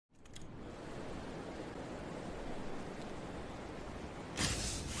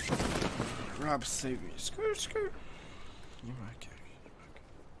grab, save me. Screw. You're okay.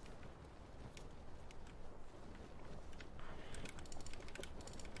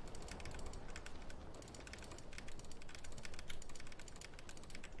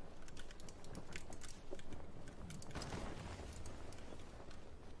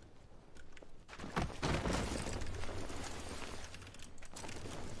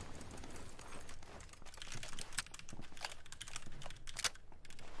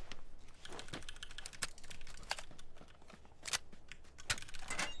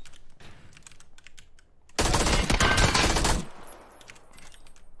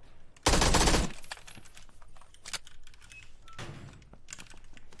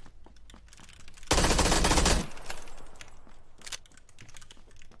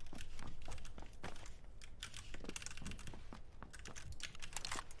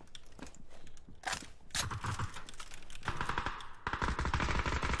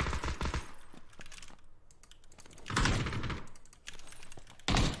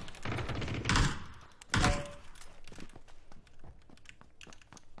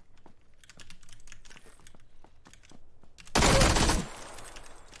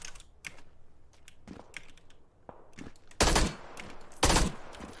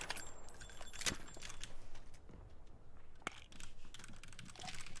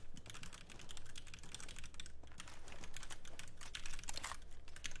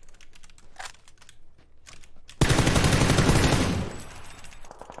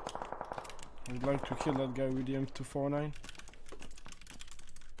 I'd like to kill that guy with the M249.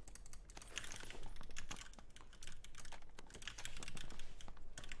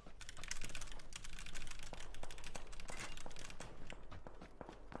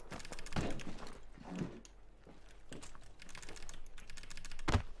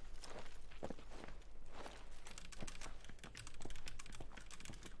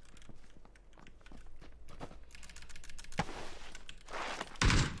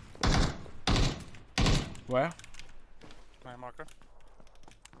 Where? My marker.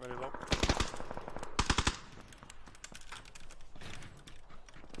 Very low.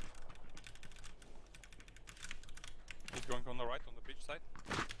 He's going on the right, on the beach side.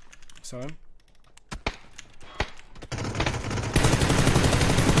 Saw him.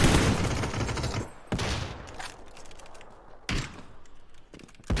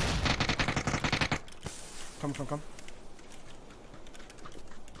 Come.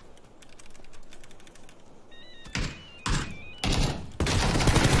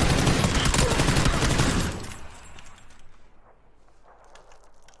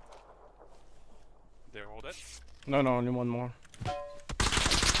 They're all dead. No, only one more.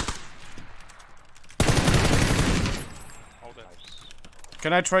 All dead.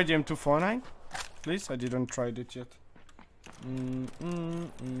 Can I try the M249? Please? I didn't try it yet.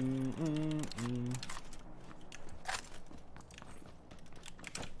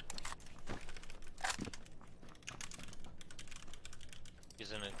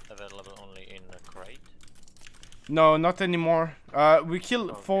 Isn't it available only in a crate? No, not anymore. We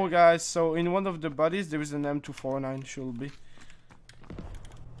killed 4 guys, so in one of the bodies there is an M249, should be.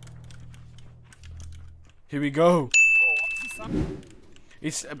 Here we go.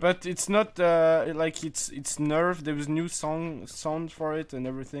 But it's not like it's nerfed. There is new sound for it and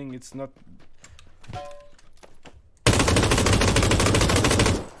everything. It's not.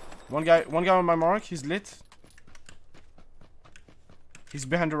 One guy on my mark. He's lit. He's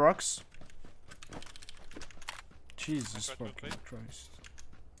behind the rocks. Jesus fucking Christ.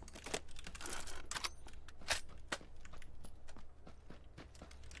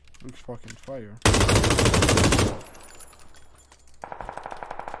 Looks fucking fire.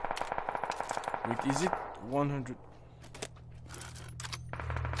 Wait, is it 100?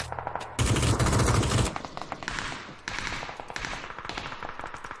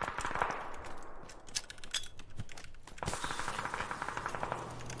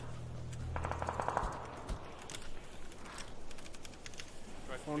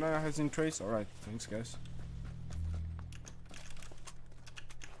 Oh, now has in trace. Alright, thanks guys.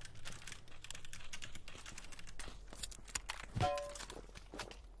 I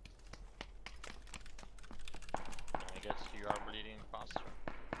guess you are bleeding faster.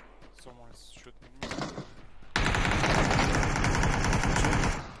 Someone's shooting me.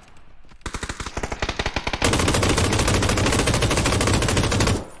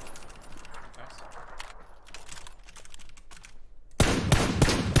 Nice.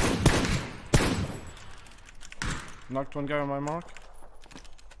 Knocked one guy on my mark.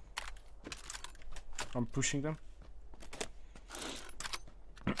 I'm pushing them.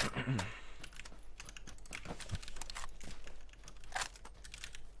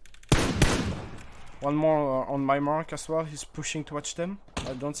 One more on my mark as well. He's pushing to watch them.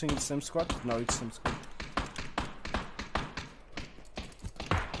 I don't think it's same squad. No, it's same squad.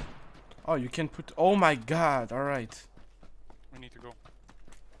 Oh, you can put. Oh my god! All right. We need to go.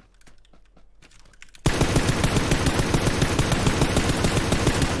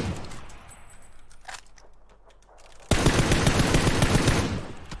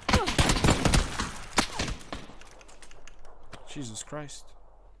 Jesus Christ.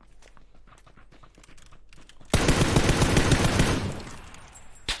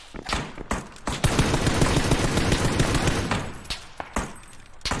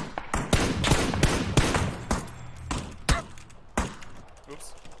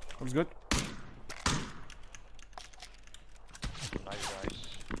 Oops. Looks good. Nice guys.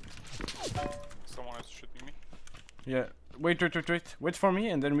 Someone is shooting me. Yeah. Wait. Wait for me,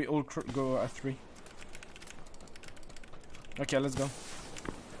 and then we all go at 3. Okay, let's go.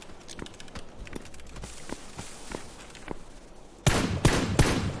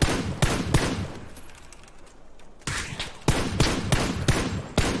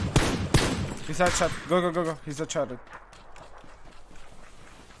 He's headshot. Go. He's headshotted.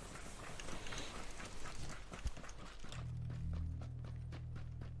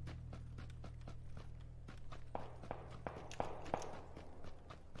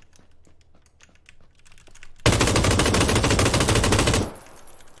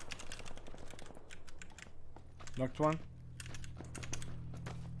 Knocked one.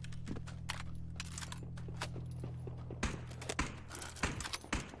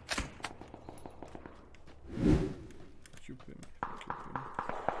 Keep him.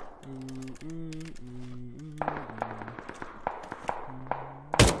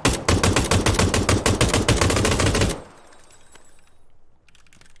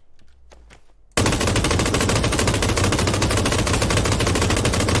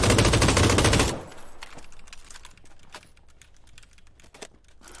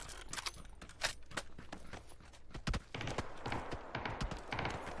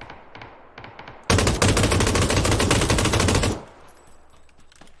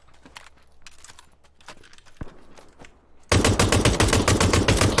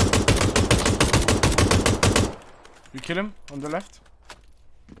 You kill him on the left.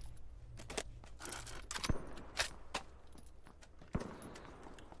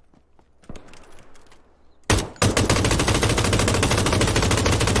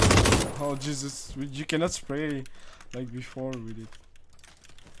 Oh Jesus, you cannot spray like before with it.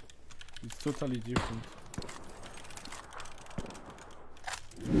 It's totally different.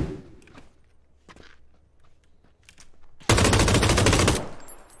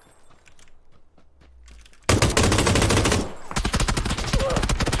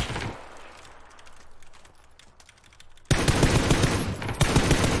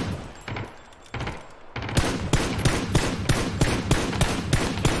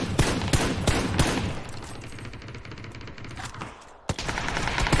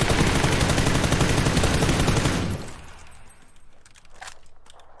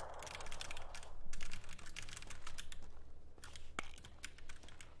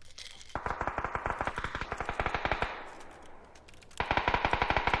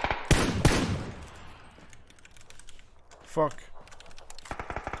 Fuck.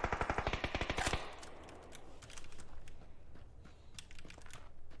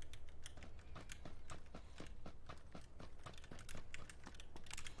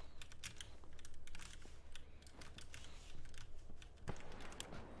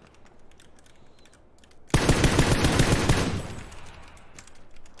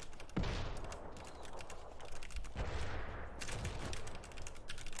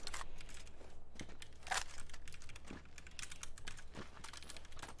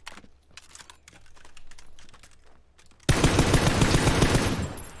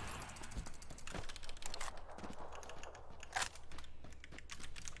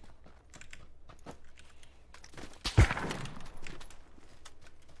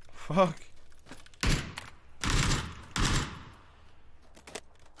 Fuck.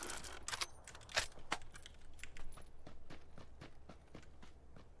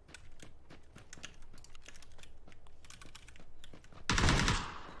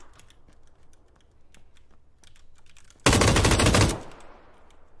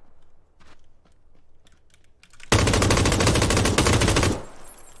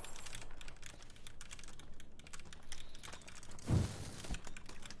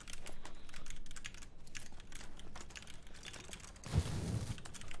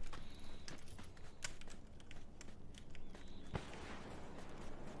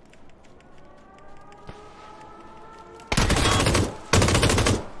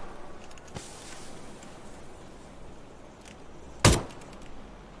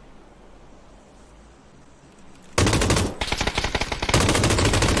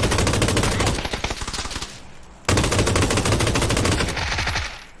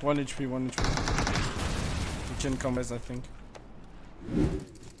 1 HP, 1 HP. He can come as I think.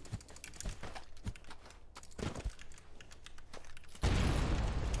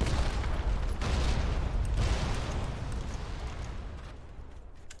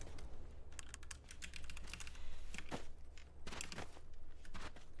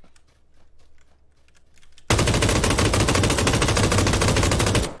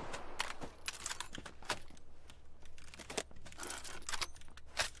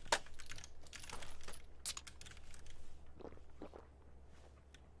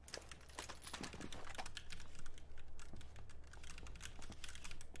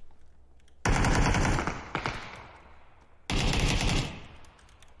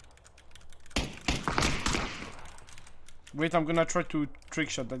 Wait, I'm gonna try to trick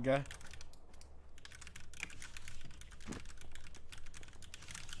shot that guy.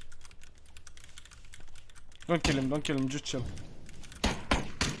 Don't kill him, just chill.